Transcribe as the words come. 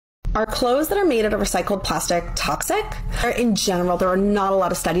Are clothes that are made out of recycled plastic toxic? In general, there are not a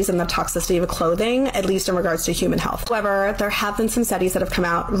lot of studies on the toxicity of clothing, at least in regards to human health. However, there have been some studies that have come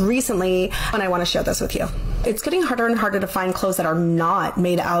out recently, and I want to share this with you. It's getting harder and harder to find clothes that are not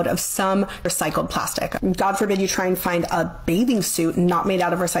made out of some recycled plastic. God forbid you try and find a bathing suit not made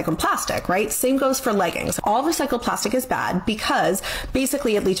out of recycled plastic, right? Same goes for leggings. All recycled plastic is bad because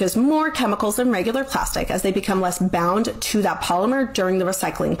basically it leaches more chemicals than regular plastic as they become less bound to that polymer during the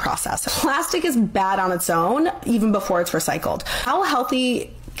recycling process. Plastic is bad on its own, even before it's recycled. How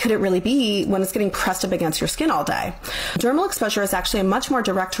healthy could it really be when it's getting pressed up against your skin all day? Dermal exposure is actually a much more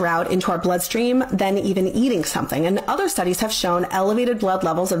direct route into our bloodstream than even eating something. And other studies have shown elevated blood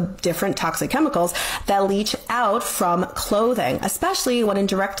levels of different toxic chemicals that leach out from clothing, especially when in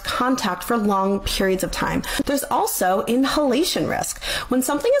direct contact for long periods of time. There's also inhalation risk. When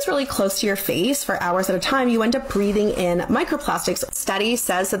something is really close to your face for hours at a time, you end up breathing in microplastics. Study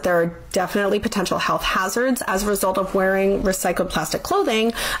says that there are definitely potential health hazards as a result of wearing recycled plastic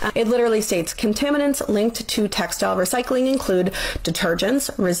clothing. It literally states contaminants linked to textile recycling include detergents,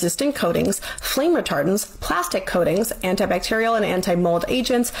 resistant coatings, flame retardants, plastic coatings, antibacterial and anti-mold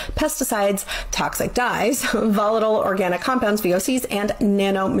agents, pesticides, toxic dyes, volatile organic compounds, VOCs, and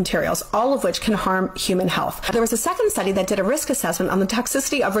nanomaterials, all of which can harm human health. There was a second study that did a risk assessment on the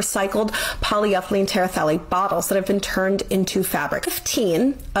toxicity of recycled polyethylene terephthalate bottles that have been turned into fabric.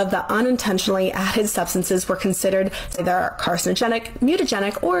 15 of the unintentionally added substances were considered either carcinogenic,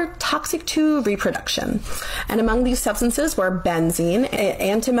 mutagenic, or toxic to reproduction. And among these substances were benzene,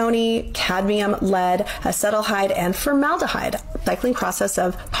 antimony, cadmium, lead, acetaldehyde, and formaldehyde. The recycling process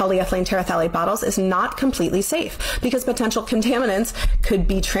of polyethylene terephthalate bottles is not completely safe because potential contaminants could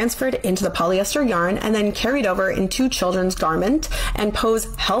be transferred into the polyester yarn and then carried over into children's garment and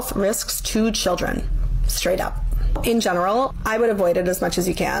pose health risks to children. Straight up. In general, I would avoid it as much as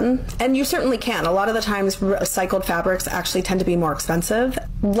you can. And you certainly can. A lot of the times, recycled fabrics actually tend to be more expensive.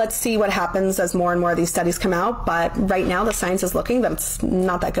 Let's see what happens as more and more of these studies come out. But right now, the science is looking that it's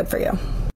not that good for you.